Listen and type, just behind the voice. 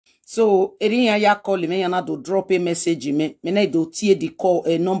So eriya ya call me yana do drop a message me na do tie the call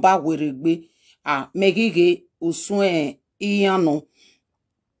number weregbe megige uswe iyano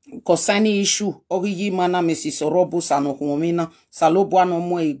concerning issue ogiyi mana Mrs. Orobosa no humina salobwa no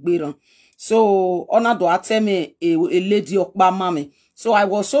mo egbera. So ona do ateme a lady okpa mame. So I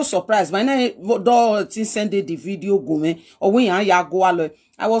was so surprised. My name do send the video go me or we ya go alo.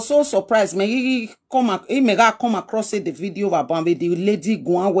 I was so surprised. Me come across the video about the lady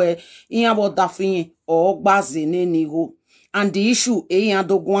go where in about that or bazine ni go. And the issue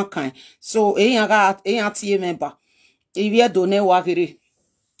do go kind. So tie member. If you don't know what we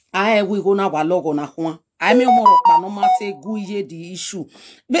go na walogo na hwa. I me moro pa no mate guye the issue.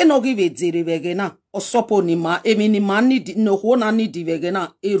 Be no give it zere vegena o sopo ni ma emi ni ma need no ho na need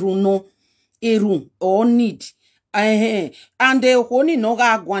vegena eru or need. And the honi no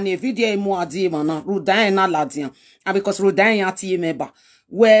ga gwane video mu adi mana rudan na ladian. And because rudan ya tie member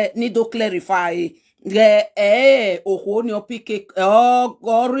where need to clarify o honi o pick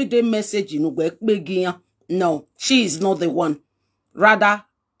or read the message no gbe pegian. No, she is not the one. Rather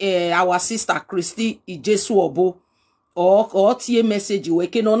our sister Christy Ijesu Obo or tie message we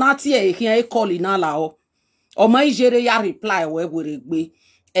can not tie here call in ala o ma ijere ya reply we gbe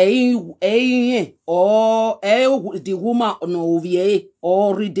or the woman no vie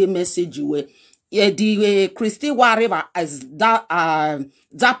or read the message we the Christy whatever as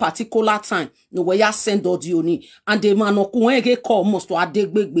that particular time no we ya send audio ni and the man no kunege call must to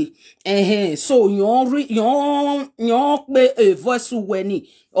adegbegbe so yon pe a voice we ni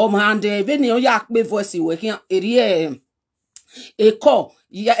o man de be ni ya pe voice we kian eri a call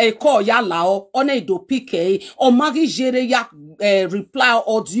ya la o ona do pick o magi jere ya reply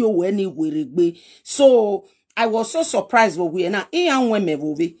audio we ni weregbe. So I was so surprised we na iyan we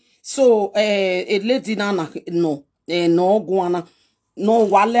me so a lady na no no guana no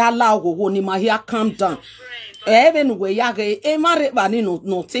wale ala go ni ma here calm down even we ya ge mare ba ni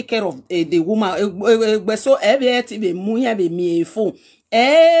no take care of the woman so every be mu ya be mi phone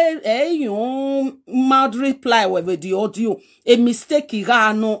you mad reply with the audio a mistake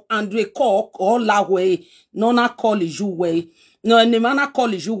ga no and we call all la way no na call you way no ni mana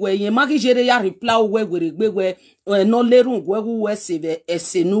call you way ye magi jere ya reply we weregbe no lerun we save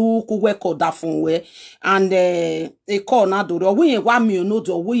esenu ku we call that phone we and a call na do we wa mi no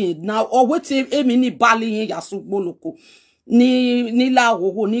do we now or wetin emi ni bali yin yasugboloko ni la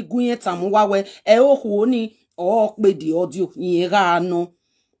wo ni gunyen tamu wa we ohu ni o pe di audio yin ga no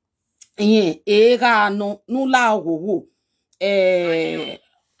nu la wo I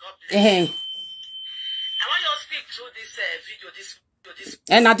want you to speak through this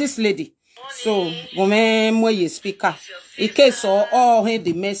video, and this lady. So, woman, moye speaker. In case all hear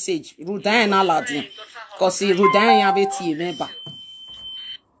the message, Rudan Aladdin, cause Rudan Yabeti member.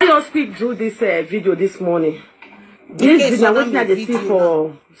 I want you to speak through this video this morning. This video, what I see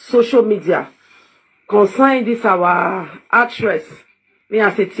for social media concerning this our actress. Me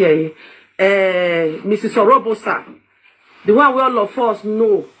I say here, Mrs. Orobosa, the one we all of us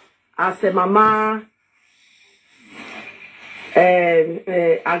know as a mama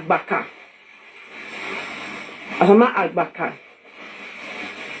Agbaka. Mama Agbaka.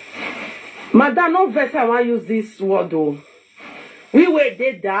 Madam, no verse I want to use this word though. We were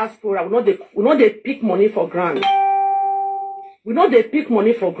the diaspora, we know they pick money for grant. We know they pick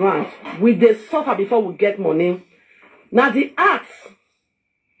money for grant. We they suffer before we get money. Now the acts,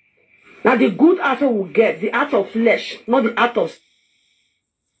 now the good art we get, the art of flesh, not the art of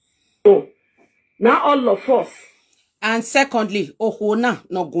so. Now all of us. And secondly, ohona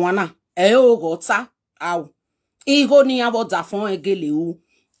no guana gota aw. Iho ni abo dafon egele u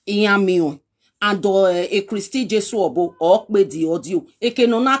iyamion. And a Christy Jesu obo okbe di audio. Eke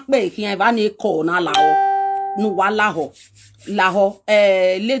no na pe kian ba ni ko na lao. No wa laho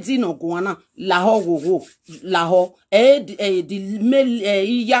lady no guana laho wo laho di mail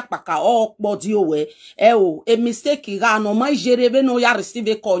iya paka o body owe o a mistake ga no ma jere be no ya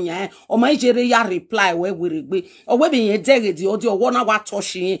receive konya o ma jere ya reply we weregbe o we be yen dege di audio wona wa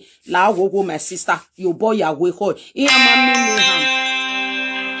touching la wo my sister your boy ya we ho iya ma mi no ham.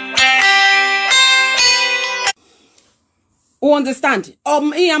 You understand?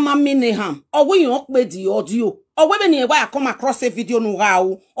 Iya ma mi ne ham o we yen okbe di audio. Or when you come across a video no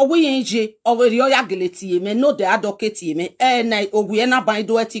how, or we ain't over your yagality, me no the advocate me, night or we na by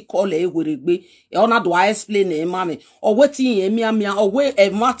doety call a wigby, or not do I explain a mammy, or waiting a mia or way a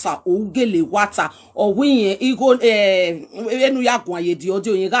matter or gilly water, or we ego when we are going to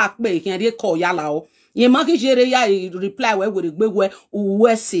audio you got make and they call yalao. Ye magijere ya reply where we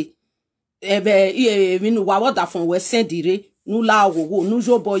were see. Ebe wa da fon we send dire nu la wo nu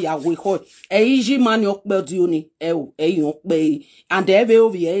jobo ya we ho iji man okpe dioni eyin okpe and eve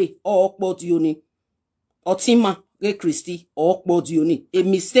ovi okpo dioni otima ge Christy okpo dioni a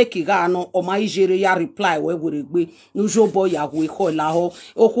mistake ga no o ma ijere ya reply we were gbe nu jobo ya we ho la ho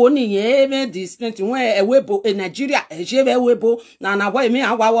okwo ni yen this we ewebo in Nigeria ejebe webo na wa me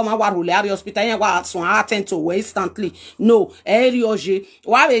awa ma warule ari hospital yen wa sun attend to we instantly no eri oje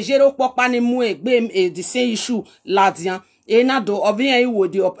wa we jere opopa ni mu egbe the same issue ladian enado obien iwo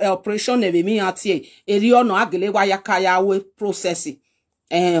the operation ebe mi atie eri ono agele wa yakaya we processing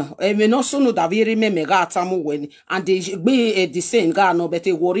me no so no daviri me mega atamu wen and be the same ga no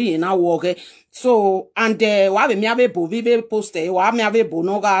bete worry na woge so and wa be me abebo vive post wa me abebo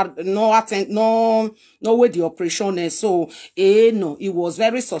no ga no attend no with the operation so no it was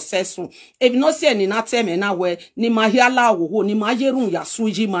very successful if no see any na tell me na we ni mahiala wo ni majerun ya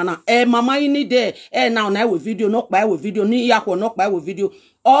suji mana mama ini there now na we video no pa we video ni ya ko no pa we video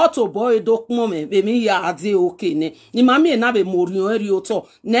auto boy do me be mi ya ade okay ne ni mami na be morion eri oto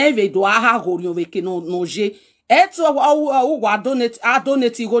na eve do aha gorion we ke no je eto wa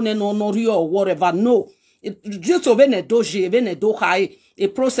donate go ne no rio or whatever no just to be doje be ne do high a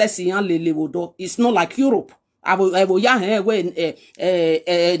process yan lele wodo it's not like Europe abo ya we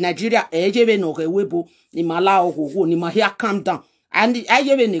Nigeria ejebe no ke webo ni mala ogogo ni mahia calm down and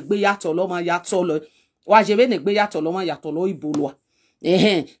ayebe ne gbe yato lo ma yato lo wa jebe ne gbe yato lo ma yato lo ibolo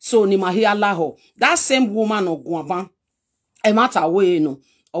so ni mahia laho that same woman ogwaban e matter we no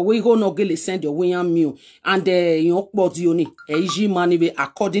or we go no gele send your way meal and you body oni eji money be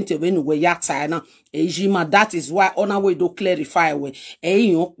according to when we yata na eji ma that is why on our way do clarify we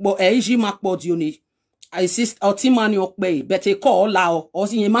eji ma body oni assist otimani okpe but e call la o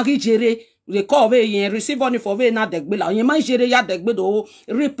si yen magi jere they call we yen receive money for we na degbe la yen ma jere ya degbe do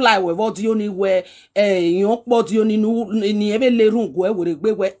reply we body oni we you body oni ni ebe le rungo e we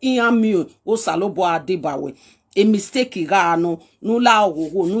gbe we yan meal o salobo adiba we a mistake ga no la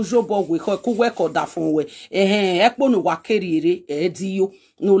ogogo nu jobo we ku we ko da fun we epo nu wa kerire ediyo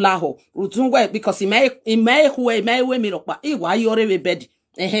nu la ho rutun we because he may we mi ropa iwa yore we bed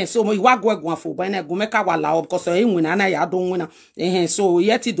so mo iwa gwa fo ba na gumeka wa la because enwina na ya do nwina so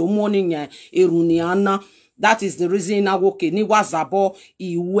yeti do morning eruni ana. That is the reason I woke ni wazabo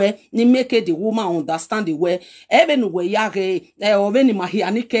iwe ni make the woman understand the way even we yage or any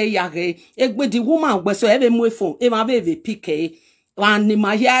mahiani ke yage egbe the woman gbe so even mwe phone e ma be pick and ni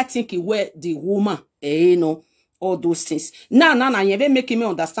mahia think where the woman no all those things na you make me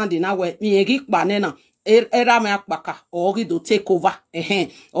understand now where me gikpa na era me akpaka ori do take over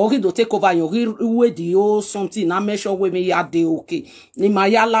ori do take over you we di o something na make sure we me ya dey okay ni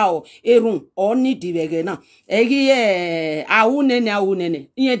mayala o erun o ni divege na egi awunene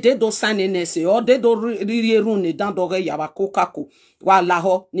iye de do sanene se o de do riri erun ni dan do ge yaba kokako wa la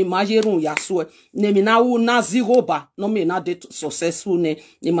ho ni majerun ya so ne mi na wu na zigoba no me na de successful ne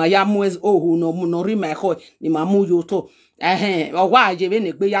ni mayamu ohu no mu no ri me ho ni mamu yoto wa ajebe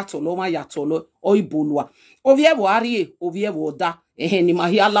ne gbe yatolo ma yatolo o ibolua ovie bo arie ovie bo da ni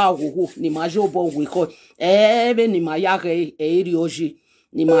mahiala ogogo ni majobo we ko ebe ni mayage eri oji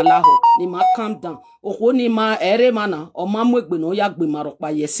ni malaho ni ma calm down okwo ni ma ere mana o ma mu egbe no ya gbe maro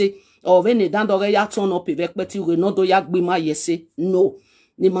pa yese o ve ni dan do ya turn up ve peti we no do ya gbe ma yese no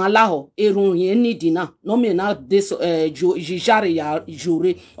ni malaho erun yen ni dina no me na de jijare ya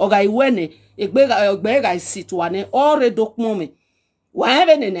jure oga iwene egbe ga situane ore document wa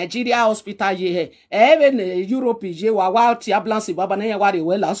even in Nigeria hospital ye even Europe je wa ti ambulance baba na wa re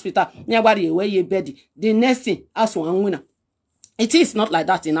well hospital na wa re we ye bed the next thing aso anwina it is not like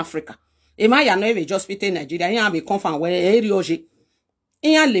that in Africa e ma ya no even just hospital in Nigeria yan be confirm we eri oje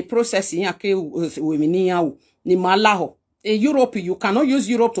yan le process yan ke we ni yan o ni malaho in Europe you cannot use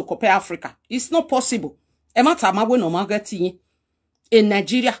Europe to compare Africa it's not possible e ma ta ma we no ma get yin in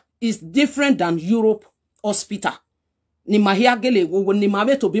Nigeria is different than Europe hospital. Ni mahia gele wo ni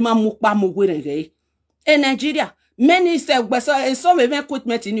mabe to bi ma mu pa mo gwerere. In Nigeria, many say gbeso some even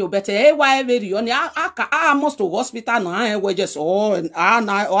equipment in you better why very on almost to hospital no we just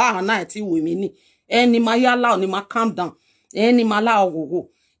na ti we mi ni. Ni mahia la ni ma calm down. Ni mala ogogo.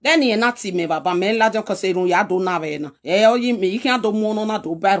 Then ye na ti me baba me la don ko se run ya do na we na. Oyi me you can do mo no na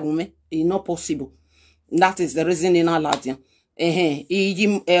do ba run me. It's not possible. That is the reason in our ladian.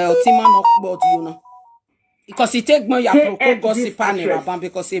 Tima no body you know because it take me ya pro gossip and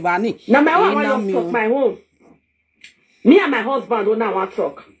because if ani now my one talk my home me and my husband don't now want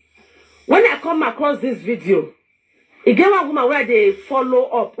talk when I come across this video again one woman where they follow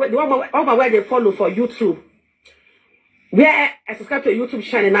up the one where they follow for YouTube where I subscribe to a YouTube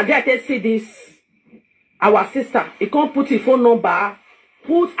channel and there I see this our sister. He can't put his phone number,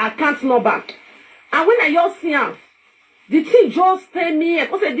 put account number. And when I just see him, the thing just tell me, I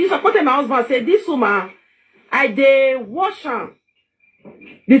say this, I tell my husband, say this woman, I dey wash am.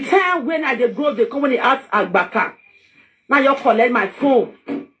 The time when I dey go the company at Agbaka. Now you collect my phone.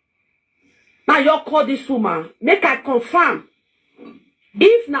 Now you call this woman, make I confirm.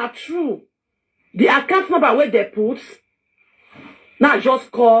 If not true, the account number where they put, now just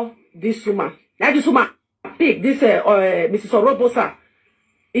call this woman. Now this woman pick this Mrs. Orobosa.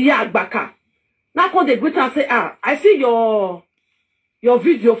 Iya Agbaka. Now come they greet and say, ah, I see your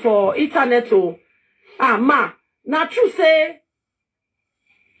video for internet. Oh, ah ma. Now true say,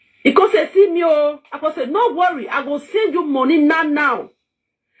 he can say see me. Oh, I can say no worry. I go send you money now.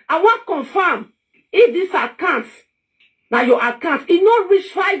 I want confirm if this account, now your account, it not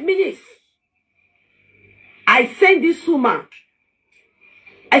reach 5 minutes. I send this woman.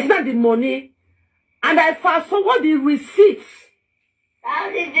 I send the money, and I fast forward the receipts.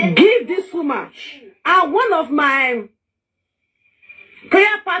 Give this woman. And one of my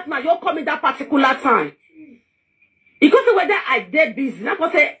prayer partner, you call me that particular time. Because whether I did busy, I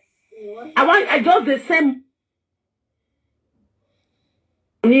can say I just the same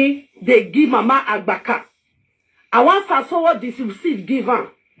money they give Mama Agbaka. I want fast forward this receipt given.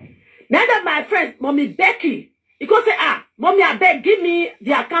 Now that my friend, Mommy Becky, he can say, ah, Mommy, I beg, give me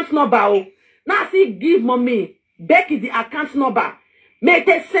the account number. Oh. Now I see give Mommy Becky the account number. May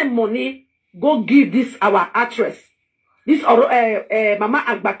take same money, go give this our actress. This Mama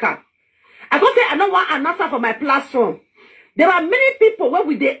Agbaka. I can say I don't want an answer for my platform. There are many people where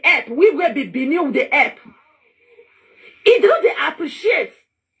with the app, we will be beneath with the app. It don't they appreciate.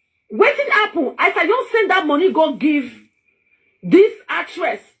 Waiting happen. I said, you send that money, go give this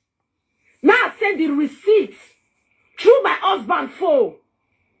actress. Now I send the receipts through my husband's phone.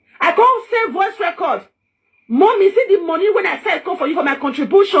 I can't send voice record. Mommy, see the money when I said come for you for my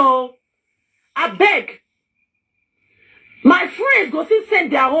contribution. I beg. My friends go still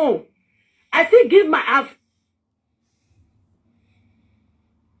send their own. I still give my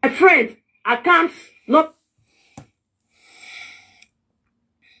friend accounts not.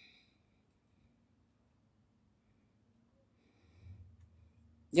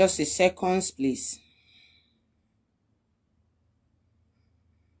 Just a second, please.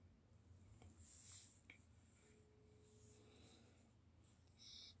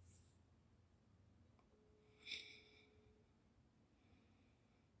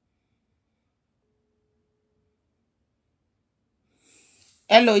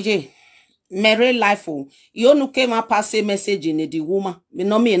 Hello, J. Merry life. You no came up pass a message in the woman. Me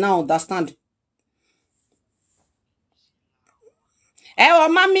no me now understand. Oh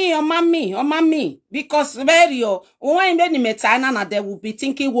mommy. Because very when any metana na they will be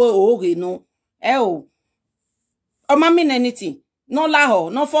thinking you know. Oh mommy anything. No la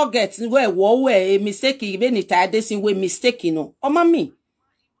no forget where a mistake even it this in way mistake no. Oh mommy.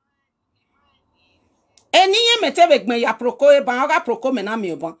 Eniye metebek me ya proko e ban oga proko me na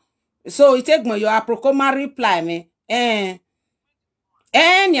mi oban. So it take me your proko ma reply me.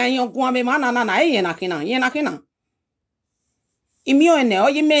 Nya yon gwa me mana na ye na kina. Imio ene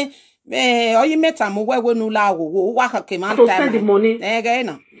oyi me tamu wewe nu la wo wa ka ke man time. To send the money.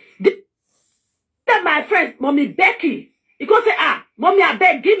 Na. That my friend, Mommy Becky, he can say, ah, Mommy, I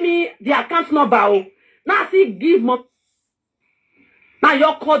beg, give me the account number. Oh. Now I see give mom. Now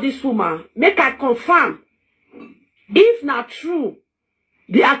you call this woman, make I confirm. If not true,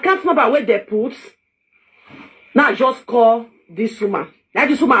 the account number where they put, now just call this woman. Now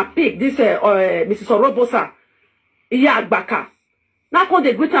this woman pick this Mrs. Orobosa. Iya Agbaka. Now come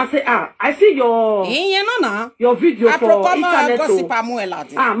they greet and say, ah, I see your video for internet.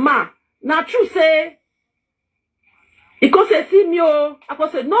 Ah, ma. Now true say, he can say see me. I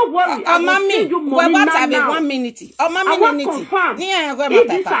can say no worry. I will send you money now. 1 minute. Oh, I want confirm if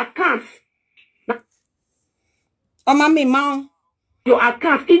this account. Oh, mommy, ma. Your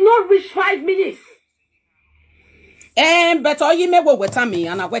account it not reach 5 minutes. But all you may go with me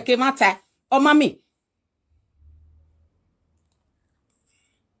and I work matter. Oh, mommy.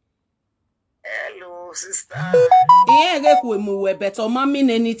 Hello, sister. Yeah, get we move better, mommy,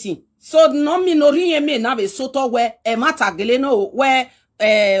 anything. So no me no ring me na be soto where e matter gele no where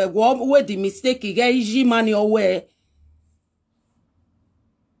where the mistake get easy money or where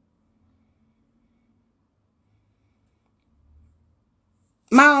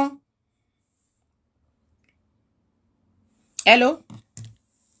ma. Hello.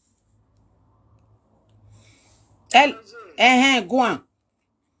 Go on.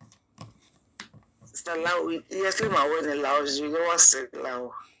 Sister Lau, yes, my wedding Lau, you go was sick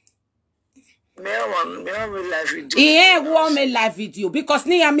Lau. Me want live video. Yeah, want me live video because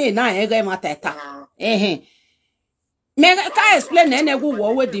ni me na ege mateta. Me can explain ene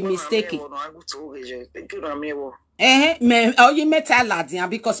go we the mistake. Me you me tell ladian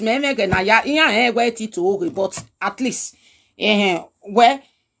because me na ya ege ti to but at least where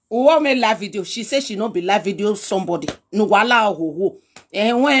want me live video. She say she no be live video somebody. No wala ho.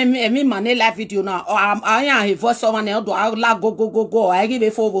 When me man live video now, I am voice someone else do I go. I give a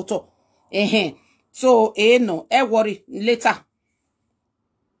full vote. So no, worry later.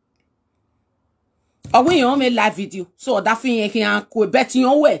 Or when you make live video, so that thing you can bet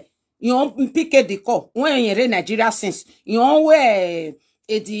your way. You pick the call when you're in Nigeria since you way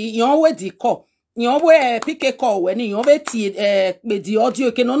the call. You way pick a call when you with the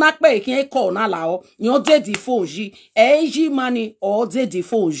audio can not make a call na lao. You did the 4G, money or did the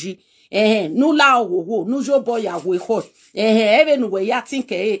 4G. No lao wo, no jo boy ya we hot. Even way ya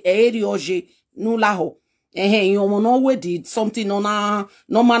think a no lao. You no we did something on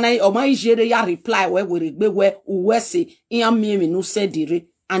no man or my jere ya reply where we say in me no said dire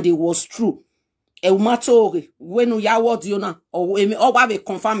and it was true. Matter when you what you na or we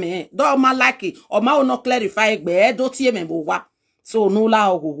confirm do ma like it or ma no clarify do tie me bo so no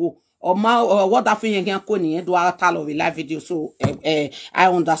la or ma what that thing can ko ni do a tell of a live video so I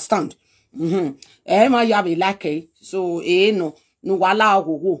understand ma ya be like so no wala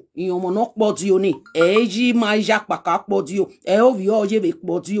you mo no podio ni ji ma ja paka podio ovi oje be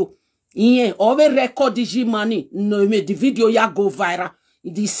podio yen o be record ji money no me the video ya go viral.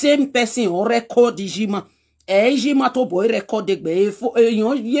 The same person on record jima jima to boy record gbe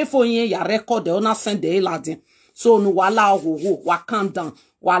ye fo yen ya record on a send de ladin so no wala wa calm down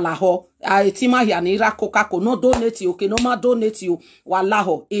wala ho ti ma ya ni ra coca ko no donate you no ma donate you wala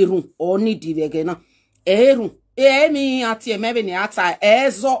ho erun oni divege na erun mi ati emebe ni ata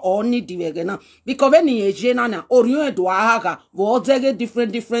ezo oni divege na because when ni eje na orion edo aga wo dege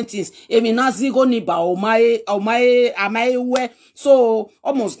different things emi na zigo ni ba o mai we so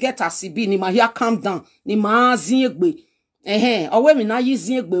almost get asibi ni ma here calm down ni ma zin egbe owe mi na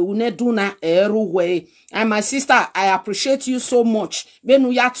yizin egbe une do na eru we and my sister I appreciate you so much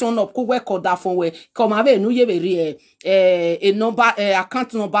benu ya turn up ko record that phone we come ave nu ye be a number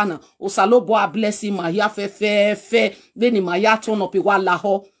account number na osalobo a bless him ma here fe beni ma ya turn up wala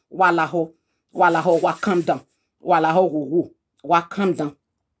ho wa calm down wala ho wa calm down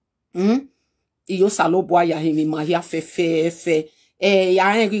iyo salobo ya himi ma here fe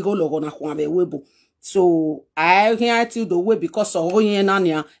ya enri go logo na kwa be webo. So I can't tell the way because of yen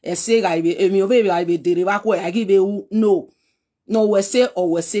ania say I be I be deriva I give you no we say or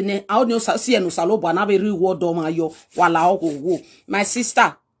we say ne I no see no salobo na be reward o ma yo wala ogo my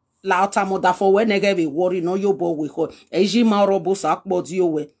sister la ota mother for when nigga be worry no yo bo we ko eji ma Orobosa akpodi yo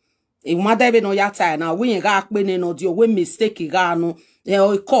we e mother be no ya tie na we ga akpe ne no dio we mistake ga no e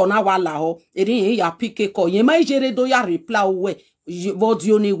call na wala ho e rin ya pick call yen ma jere do ya reply we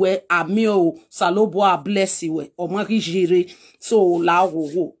Vodio ni we amio salobo a bless you o mari jire so la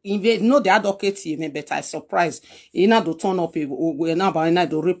wo no the advocate me but I surprise ina do turn up we na ba ina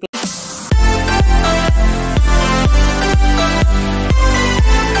do reply